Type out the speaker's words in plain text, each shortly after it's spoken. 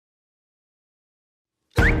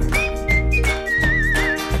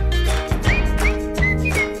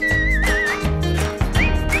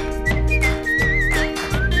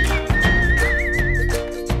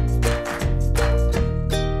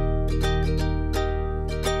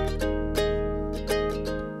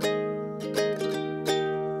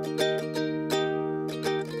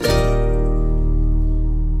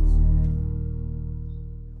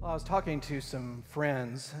talking to some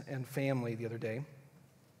friends and family the other day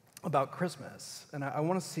about Christmas, and I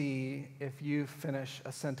want to see if you finish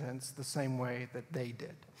a sentence the same way that they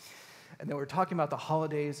did. And then we're talking about the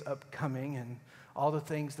holidays upcoming and all the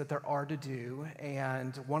things that there are to do,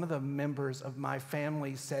 and one of the members of my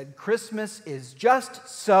family said, "Christmas is just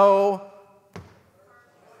so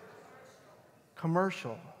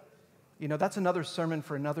commercial." You know, that's another sermon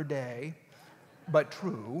for another day, but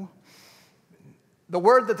true. The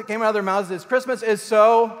word that came out of their mouths is, "Christmas is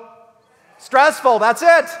so stressful." That's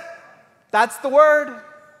it. That's the word.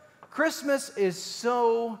 Christmas is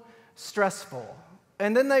so stressful.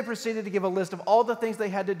 And then they proceeded to give a list of all the things they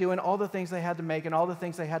had to do and all the things they had to make and all the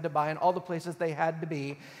things they had to buy and all the places they had to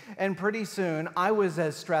be. And pretty soon, I was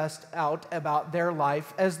as stressed out about their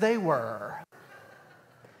life as they were.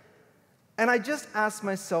 And I just asked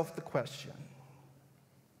myself the question,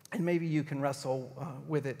 and maybe you can wrestle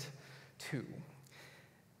with it too.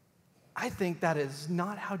 I think that is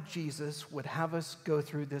not how Jesus would have us go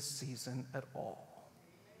through this season at all.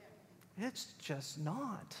 It's just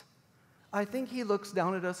not. I think he looks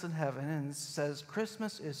down at us in heaven and says,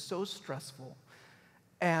 Christmas is so stressful,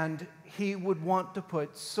 and he would want to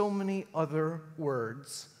put so many other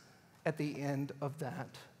words at the end of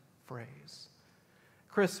that phrase.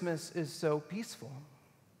 Christmas is so peaceful.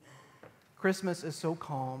 Christmas is so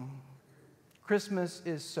calm. Christmas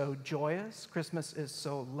is so joyous. Christmas is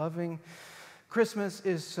so loving. Christmas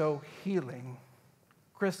is so healing.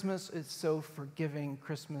 Christmas is so forgiving.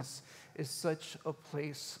 Christmas is such a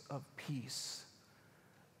place of peace.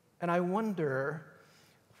 And I wonder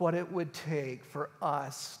what it would take for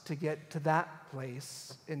us to get to that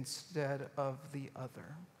place instead of the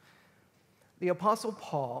other. The Apostle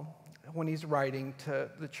Paul, when he's writing to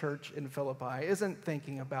the church in Philippi, isn't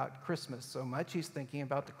thinking about Christmas so much. He's thinking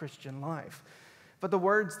about the Christian life. But the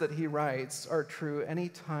words that he writes are true any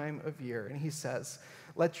time of year. And he says,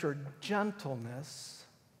 "Let your gentleness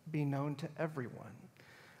be known to everyone.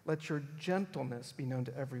 Let your gentleness be known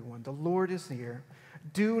to everyone. The Lord is near.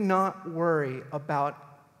 Do not worry about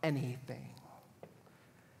anything."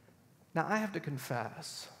 Now, I have to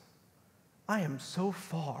confess, I am so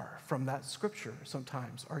far from that scripture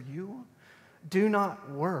sometimes. Are you? Do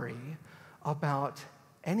not worry about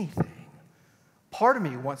anything. Part of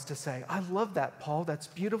me wants to say, I love that, Paul. That's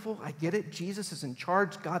beautiful. I get it. Jesus is in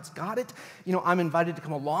charge. God's got it. You know, I'm invited to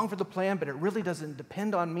come along for the plan, but it really doesn't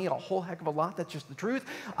depend on me a whole heck of a lot. That's just the truth.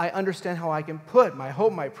 I understand how I can put my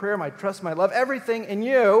hope, my prayer, my trust, my love, everything in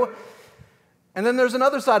you. And then there's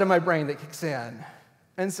another side of my brain that kicks in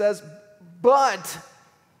and says, but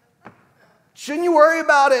shouldn't you worry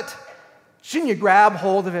about it? Shouldn't you grab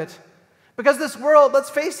hold of it? Because this world, let's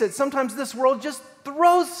face it, sometimes this world just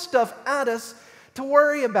throws stuff at us to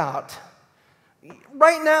worry about.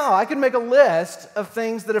 Right now, I could make a list of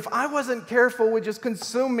things that if I wasn't careful would just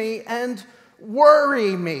consume me and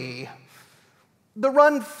worry me. The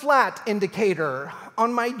run flat indicator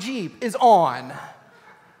on my Jeep is on,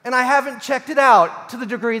 and I haven't checked it out to the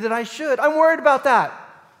degree that I should. I'm worried about that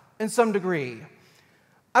in some degree.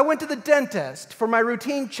 I went to the dentist for my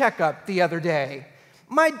routine checkup the other day.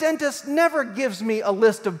 My dentist never gives me a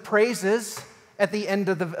list of praises at the end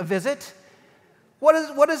of the visit.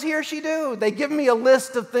 What does he or she do? They give me a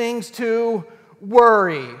list of things to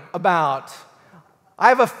worry about. I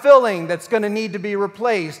have a filling that's going to need to be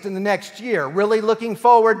replaced in the next year. Really looking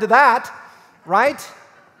forward to that, right?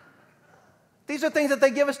 These are things that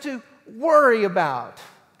they give us to worry about.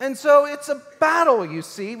 And so it's a battle, you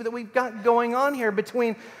see, that we've got going on here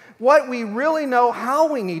between what we really know how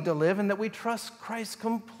we need to live and that we trust Christ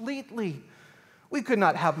completely. We could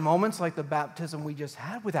not have moments like the baptism we just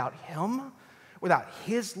had without him, without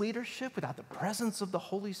his leadership, without the presence of the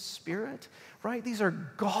Holy Spirit, right? These are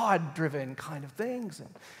God-driven kind of things. And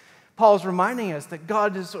Paul's reminding us that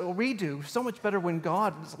we do so much better when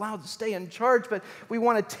God is allowed to stay in charge, but we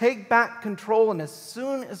want to take back control, and as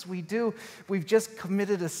soon as we do, we've just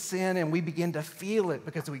committed a sin and we begin to feel it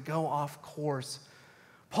because we go off course.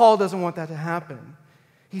 Paul doesn't want that to happen.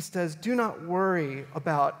 He says, do not worry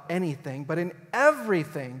about anything, but in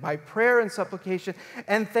everything, by prayer and supplication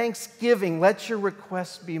and thanksgiving, let your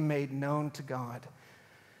requests be made known to God.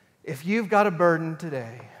 If you've got a burden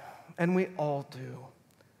today, and we all do,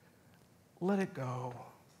 let it go.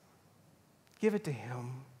 Give it to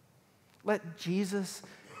him. Let Jesus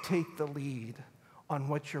take the lead on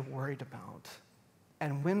what you're worried about.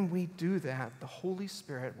 And when we do that, the Holy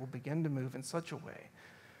Spirit will begin to move in such a way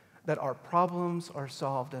that our problems are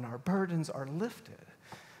solved and our burdens are lifted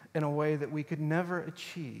in a way that we could never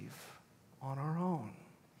achieve on our own.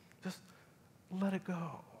 Just let it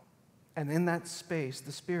go. And in that space,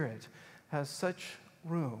 the Spirit has such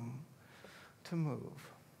room to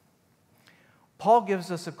move. Paul gives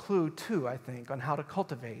us a clue, too, I think, on how to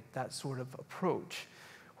cultivate that sort of approach,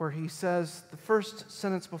 where he says, the first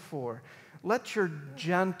sentence before, let your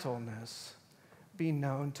gentleness be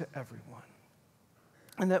known to everyone.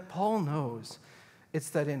 And that Paul knows it's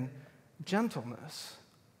that in gentleness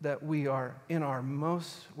that we have our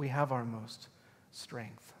most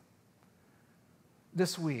strength.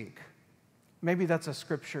 This week, maybe that's a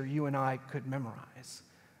scripture you and I could memorize,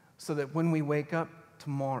 so that when we wake up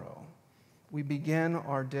tomorrow, we begin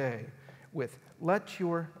our day with, let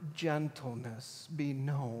your gentleness be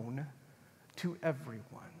known to everyone.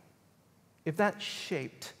 If that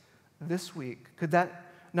shaped this week, could that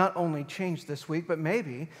not only change this week, but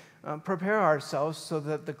maybe prepare ourselves so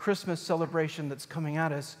that the Christmas celebration that's coming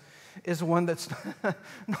at us is one that's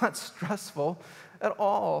not stressful at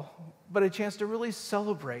all, but a chance to really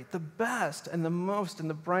celebrate the best and the most and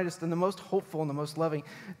the brightest and the most hopeful and the most loving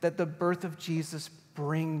that the birth of Jesus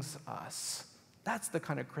brings us. That's the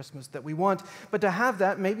kind of Christmas that we want. But to have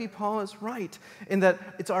that, maybe Paul is right in that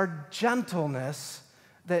it's our gentleness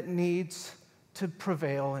that needs to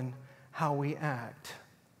prevail in how we act.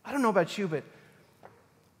 I don't know about you, but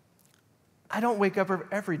I don't wake up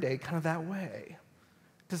every day kind of that way.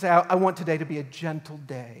 To say, I want today to be a gentle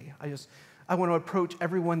day. I want to approach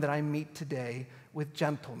everyone that I meet today with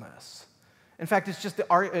gentleness. In fact, it's just the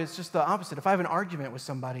opposite. If I have an argument with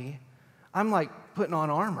somebody, I'm like putting on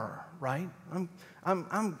armor, right?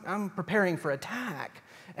 I'm preparing for attack.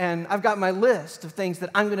 And I've got my list of things that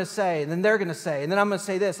I'm going to say, and then they're going to say, and then I'm going to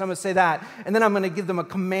say this, I'm going to say that, and then I'm going to give them a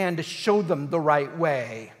command to show them the right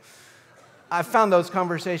way. I've found those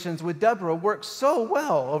conversations with Deborah work so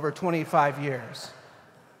well over 25 years.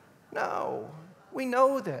 No, we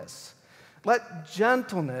know this. Let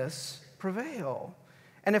gentleness prevail.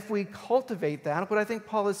 And if we cultivate that, what I think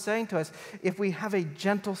Paul is saying to us, if we have a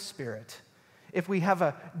gentle spirit, if we have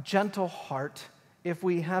a gentle heart, if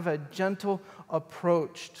we have a gentle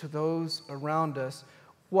approach to those around us,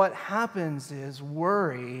 what happens is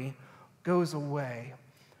worry goes away.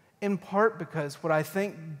 In part because what I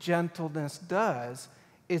think gentleness does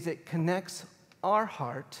is it connects our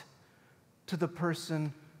heart to the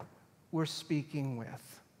person we're speaking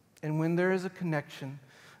with. And when there is a connection,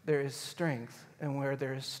 there is strength. And where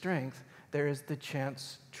there is strength, there is the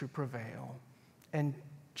chance to prevail. And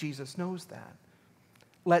Jesus knows that.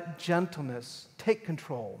 Let gentleness take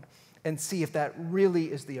control and see if that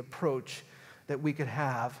really is the approach that we could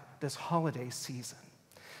have this holiday season.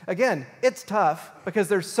 Again, it's tough because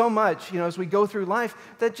there's so much, as we go through life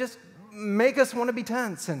that just make us want to be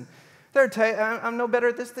tense. And I'm no better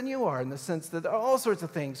at this than you are in the sense that all sorts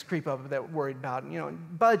of things creep up that we're worried about,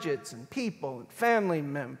 budgets and people and family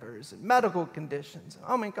members and medical conditions.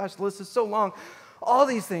 Oh my gosh, the list is so long. All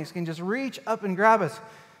these things can just reach up and grab us.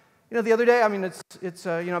 The other day, I've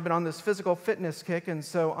been on this physical fitness kick, and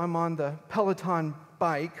so I'm on the Peloton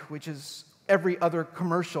bike, which is every other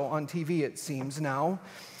commercial on TV, it seems now.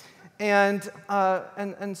 And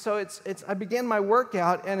so I began my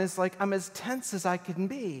workout, and it's like I'm as tense as I can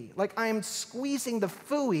be. Like I am squeezing the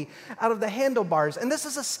phooey out of the handlebars. And this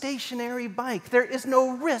is a stationary bike. There is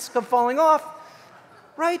no risk of falling off,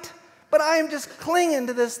 right? But I am just clinging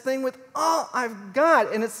to this thing with all I've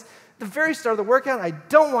got. And it's the very start of the workout. I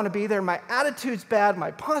don't want to be there. My attitude's bad. My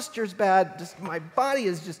posture's bad. Just my body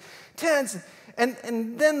is just tense.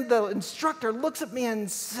 And then the instructor looks at me and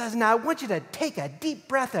says, now I want you to take a deep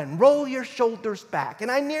breath and roll your shoulders back. And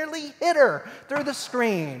I nearly hit her through the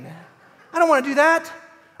screen. I don't want to do that.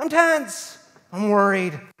 I'm tense. I'm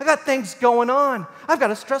worried. I got things going on. I've got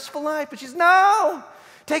a stressful life. But she's, no,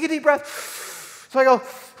 take a deep breath. So I go,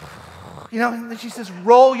 and then she says,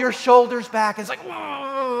 roll your shoulders back. And it's like,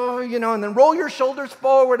 whoa, and then roll your shoulders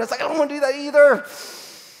forward. It's like, I don't want to do that either.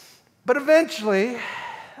 But eventually,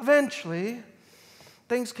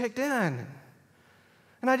 things kicked in,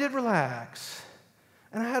 and I did relax,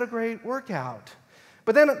 and I had a great workout.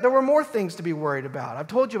 But then there were more things to be worried about. I've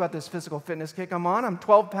told you about this physical fitness kick I'm on. I'm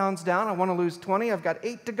 12 pounds down. I want to lose 20. I've got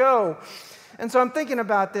 8 to go. And so I'm thinking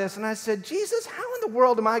about this, and I said, Jesus, how in the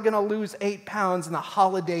world am I going to lose 8 pounds in the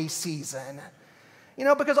holiday season?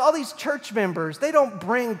 Because all these church members, they don't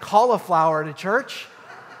bring cauliflower to church.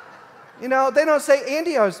 They don't say,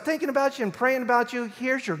 Andy, I was thinking about you and praying about you.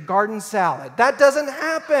 Here's your garden salad. That doesn't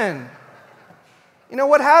happen.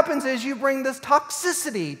 What happens is you bring this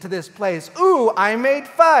toxicity to this place. Ooh, I made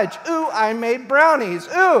fudge. Ooh, I made brownies.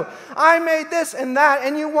 Ooh, I made this and that.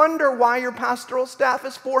 And you wonder why your pastoral staff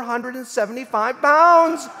is 475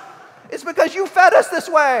 pounds. It's because you fed us this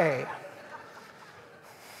way.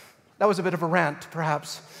 That was a bit of a rant,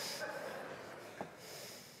 perhaps.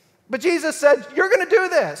 But Jesus said, you're going to do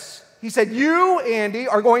this. He said, you, Andy,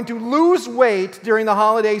 are going to lose weight during the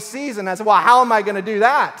holiday season. I said, well, how am I going to do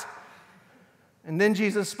that? And then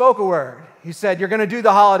Jesus spoke a word. He said, you're going to do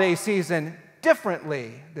the holiday season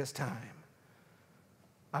differently this time.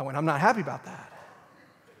 I went, I'm not happy about that.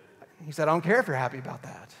 He said, I don't care if you're happy about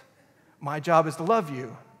that. My job is to love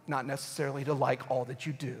you, not necessarily to like all that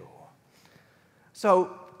you do.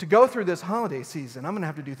 So to go through this holiday season, I'm going to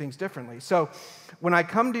have to do things differently. So when I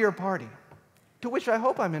come to your party, to which I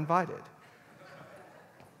hope I'm invited,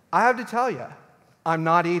 I have to tell you, I'm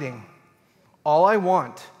not eating. All I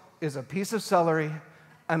want is a piece of celery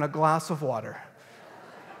and a glass of water.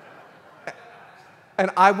 And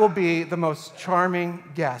I will be the most charming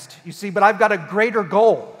guest. You see, but I've got a greater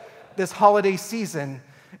goal this holiday season,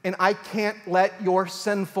 and I can't let your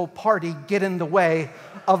sinful party get in the way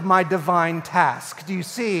of my divine task. Do you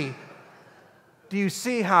see? Do you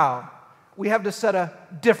see how we have to set a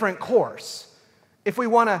different course if we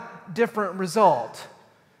want a different result?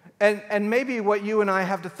 And maybe what you and I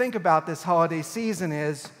have to think about this holiday season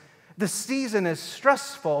is the season is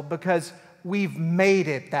stressful because we've made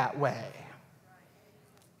it that way.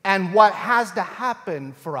 And what has to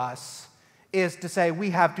happen for us is to say we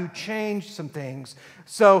have to change some things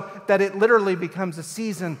so that it literally becomes a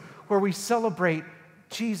season where we celebrate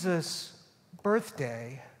Jesus'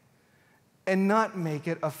 birthday and not make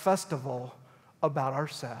it a festival about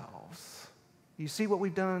ourselves. You see what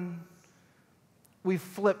we've done? We've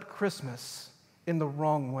flipped Christmas in the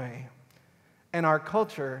wrong way. And our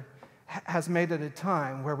culture has made it a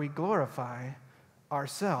time where we glorify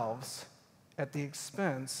ourselves at the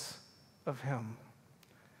expense of Him.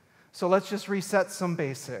 So let's just reset some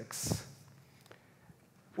basics.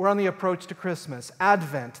 We're on the approach to Christmas.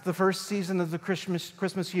 Advent, the first season of the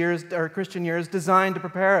Christmas years, or Christian year, is designed to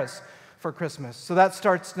prepare us for Christmas. So that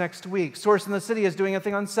starts next week. Source in the City is doing a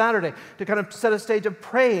thing on Saturday to kind of set a stage of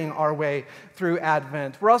praying our way through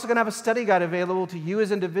Advent. We're also going to have a study guide available to you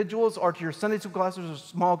as individuals or to your Sunday school classes or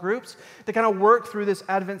small groups to kind of work through this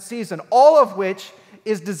Advent season, all of which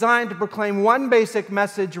is designed to proclaim one basic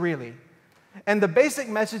message, really. And the basic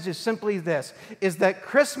message is simply this, is that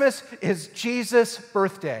Christmas is Jesus'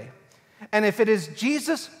 birthday. And if it is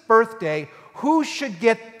Jesus' birthday, who should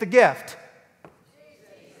get the gift?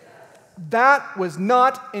 That was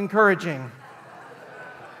not encouraging.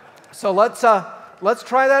 So let's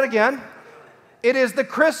try that again. It is the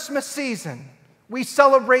Christmas season. We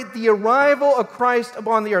celebrate the arrival of Christ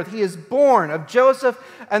upon the earth. He is born of Joseph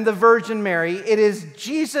and the Virgin Mary. It is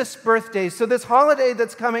Jesus' birthday. So this holiday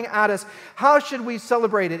that's coming at us, how should we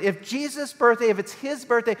celebrate it? If Jesus' birthday, if it's His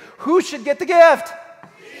birthday, who should get the gift?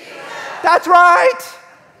 Jesus. That's right.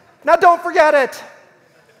 Now don't forget it.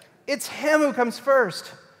 It's Him who comes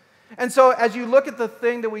first. And so as you look at the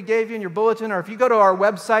thing that we gave you in your bulletin, or if you go to our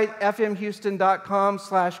website,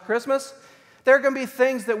 fmhouston.com/Christmas, there are going to be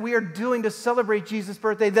things that we are doing to celebrate Jesus'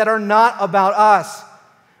 birthday that are not about us.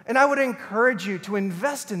 And I would encourage you to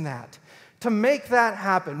invest in that, to make that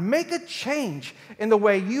happen. Make a change in the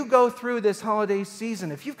way you go through this holiday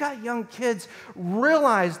season. If you've got young kids,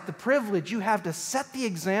 realize the privilege you have to set the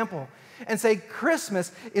example and say,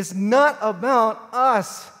 Christmas is not about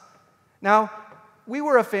us. Now, we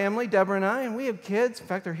were a family, Deborah and I, and we have kids. In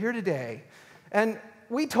fact, they're here today. And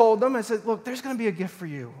we told them, I said, look, there's going to be a gift for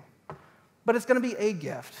you. But it's going to be a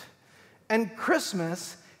gift. And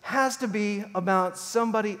Christmas has to be about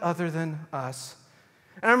somebody other than us.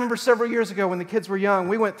 And I remember several years ago when the kids were young,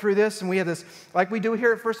 we went through this, and we had this, like we do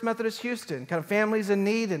here at First Methodist Houston, kind of families in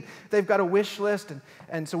need, and they've got a wish list,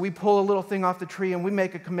 and so we pull a little thing off the tree, and we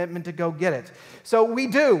make a commitment to go get it. So we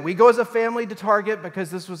do. We go as a family to Target because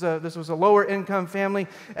this was a lower income family,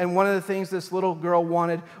 and one of the things this little girl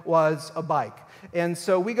wanted was a bike. And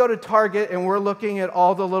so we go to Target, and we're looking at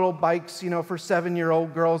all the little bikes, for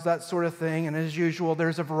 7-year-old girls, that sort of thing. And as usual,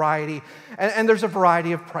 there's a variety, and there's a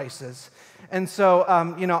variety of prices. And so,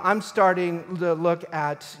 I'm starting to look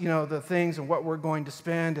at, the things and what we're going to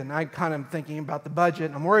spend, and I kind of thinking about the budget,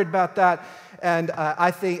 and I'm worried about that. And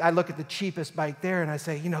I look at the cheapest bike there, and I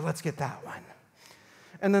say, let's get that one.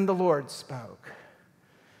 And then the Lord spoke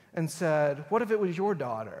and said, what if it was your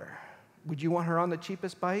daughter? Would you want her on the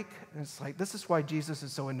cheapest bike? And it's like, this is why Jesus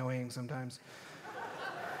is so annoying sometimes.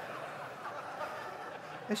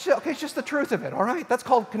 It's just the truth of it, all right? That's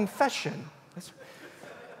called confession.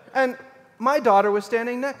 And my daughter was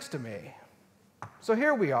standing next to me. So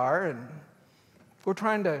here we are, and we're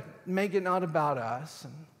trying to make it not about us.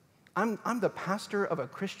 And I'm the pastor of a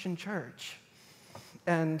Christian church.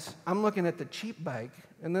 And I'm looking at the cheap bike,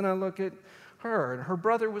 and then I look at her, and her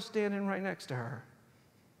brother was standing right next to her.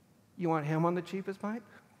 You want him on the cheapest bike?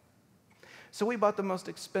 So we bought the most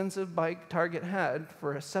expensive bike Target had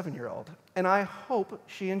for a 7-year-old, and I hope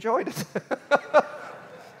she enjoyed it.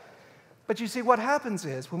 But you see, what happens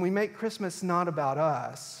is when we make Christmas not about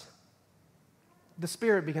us, the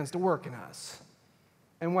Spirit begins to work in us.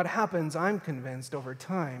 And what happens, I'm convinced, over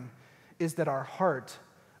time, is that our heart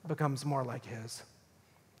becomes more like His,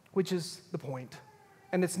 which is the point.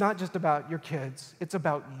 And it's not just about your kids, it's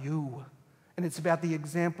about you. And it's about the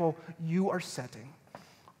example you are setting.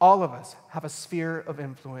 All of us have a sphere of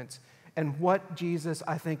influence. And what Jesus,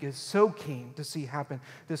 I think, is so keen to see happen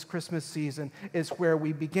this Christmas season is where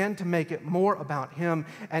we begin to make it more about Him.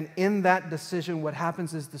 And in that decision, what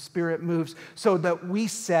happens is the Spirit moves so that we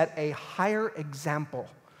set a higher example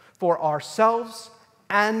for ourselves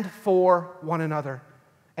and for one another.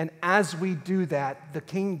 And as we do that, the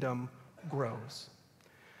kingdom grows.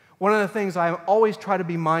 One of the things I always try to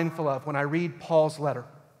be mindful of when I read Paul's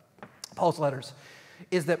letters,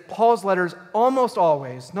 is that Paul's letters almost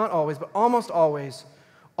always, not always, but almost always,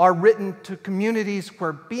 are written to communities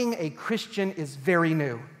where being a Christian is very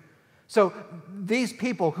new. So these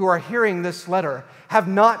people who are hearing this letter have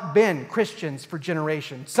not been Christians for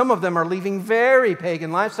generations. Some of them are leaving very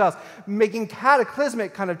pagan lifestyles, making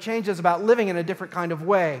cataclysmic kind of changes about living in a different kind of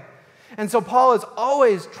way. And so Paul is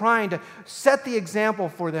always trying to set the example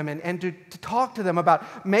for them and to talk to them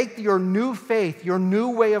about make your new faith, your new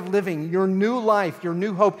way of living, your new life, your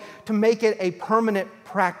new hope, to make it a permanent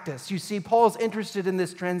practice. You see, Paul's interested in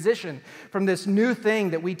this transition from this new thing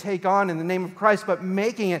that we take on in the name of Christ, but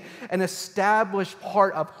making it an established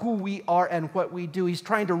part of who we are and what we do. He's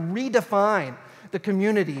trying to redefine the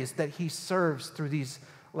communities that he serves through these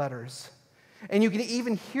letters. And you can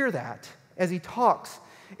even hear that as he talks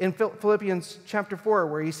in Philippians chapter 4,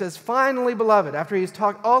 where he says, finally, beloved, after he's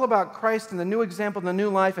talked all about Christ and the new example and the new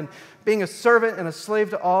life and being a servant and a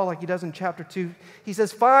slave to all, like he does in chapter 2, he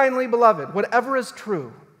says, finally, beloved, whatever is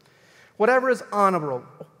true, whatever is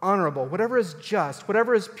honorable, whatever is just,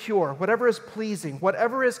 whatever is pure, whatever is pleasing,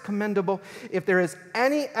 whatever is commendable, if there is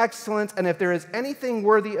any excellence and if there is anything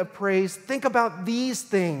worthy of praise, think about these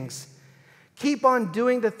things. Keep on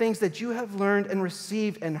doing the things that you have learned and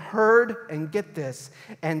received and heard, and get this,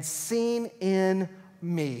 and seen in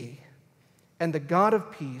me. And the God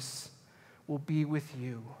of peace will be with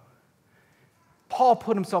you. Paul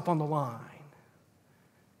put himself on the line.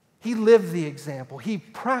 He lived the example. He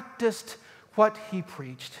practiced what he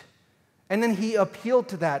preached. And then he appealed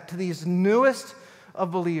to that, to these newest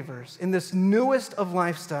of believers, in this newest of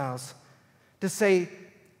lifestyles, to say,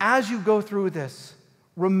 as you go through this,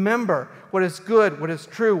 remember what is good, what is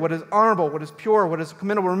true, what is honorable, what is pure, what is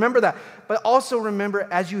commendable. Remember that. But also remember,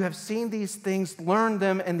 as you have seen these things, learn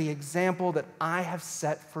them in the example that I have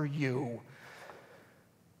set for you.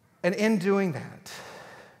 And in doing that,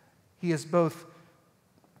 he is both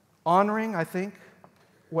honoring, I think,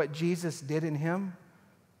 what Jesus did in him.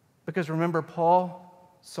 Because remember,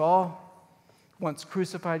 Saul, once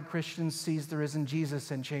crucified Christian, sees the risen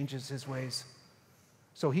Jesus and changes his ways.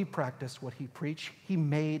 So he practiced what he preached. He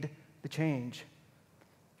made the change.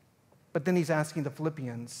 But then he's asking the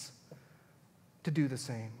Philippians to do the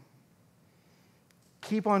same.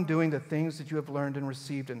 Keep on doing the things that you have learned and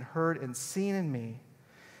received and heard and seen in me,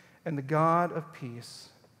 and the God of peace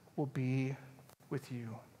will be with you.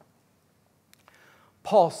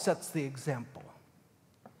 Paul sets the example.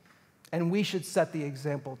 And we should set the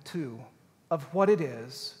example, too, of what it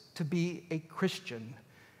is to be a Christian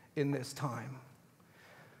in this time.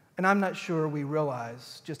 And I'm not sure we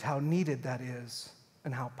realize just how needed that is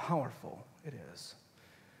and how powerful it is.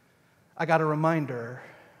 I got a reminder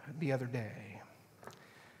the other day.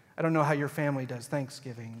 I don't know how your family does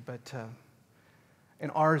Thanksgiving, but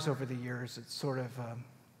in ours over the years, it's sort of,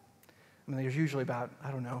 there's usually about,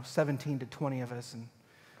 17 to 20 of us. And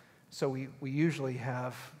so we usually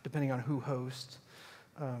have, depending on who hosts,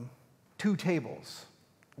 2 tables,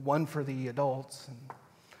 one for the adults and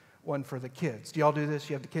one for the kids. Do y'all do this?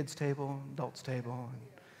 You have the kids' table, adults' table. And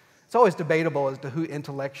it's always debatable as to who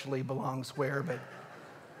intellectually belongs where, but,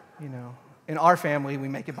 in our family, we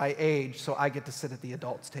make it by age, so I get to sit at the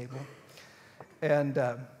adults' table. And,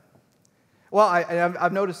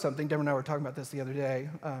 I've noticed something. Deborah and I were talking about this the other day,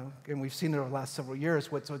 and we've seen it over the last several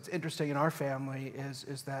years. What's interesting in our family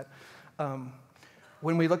is that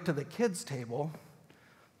when we look to the kids' table,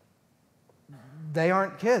 they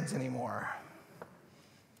aren't kids anymore.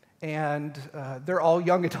 And they're all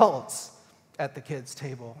young adults at the kids'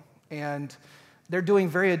 table. And they're doing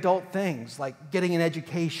very adult things, like getting an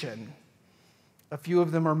education. A few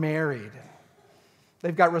of them are married.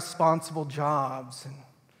 They've got responsible jobs. And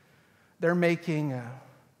they're making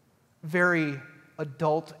very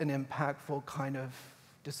adult and impactful kind of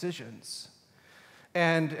decisions.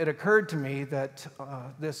 And it occurred to me that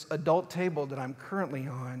this adult table that I'm currently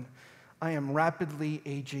on, I am rapidly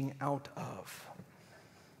aging out of.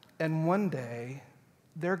 And one day,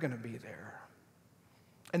 they're going to be there.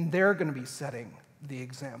 And they're going to be setting the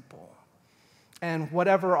example. And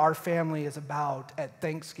whatever our family is about at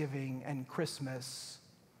Thanksgiving and Christmas,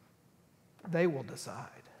 they will decide.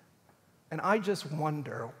 And I just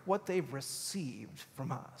wonder what they've received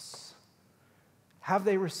from us. Have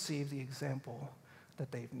they received the example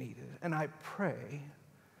that they've needed? And I pray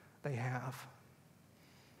they have.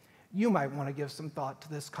 You might want to give some thought to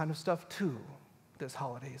this kind of stuff too, this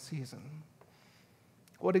holiday season.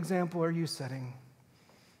 What example are you setting?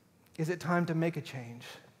 Is it time to make a change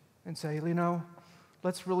and say,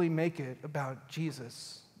 let's really make it about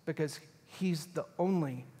Jesus because he's the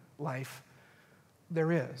only life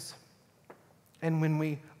there is. And when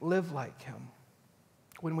we live like him,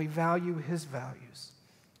 when we value his values,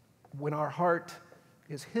 when our heart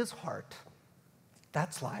is his heart,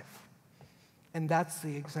 that's life. And that's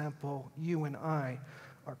the example you and I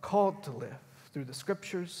are called to live through the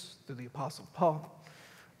scriptures, through the Apostle Paul,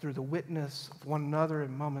 through the witness of one another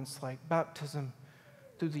in moments like baptism,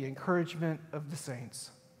 through the encouragement of the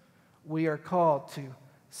saints. We are called to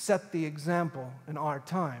set the example in our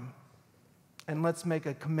time, and let's make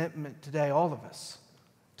a commitment today, all of us,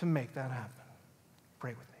 to make that happen.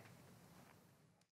 Pray with me.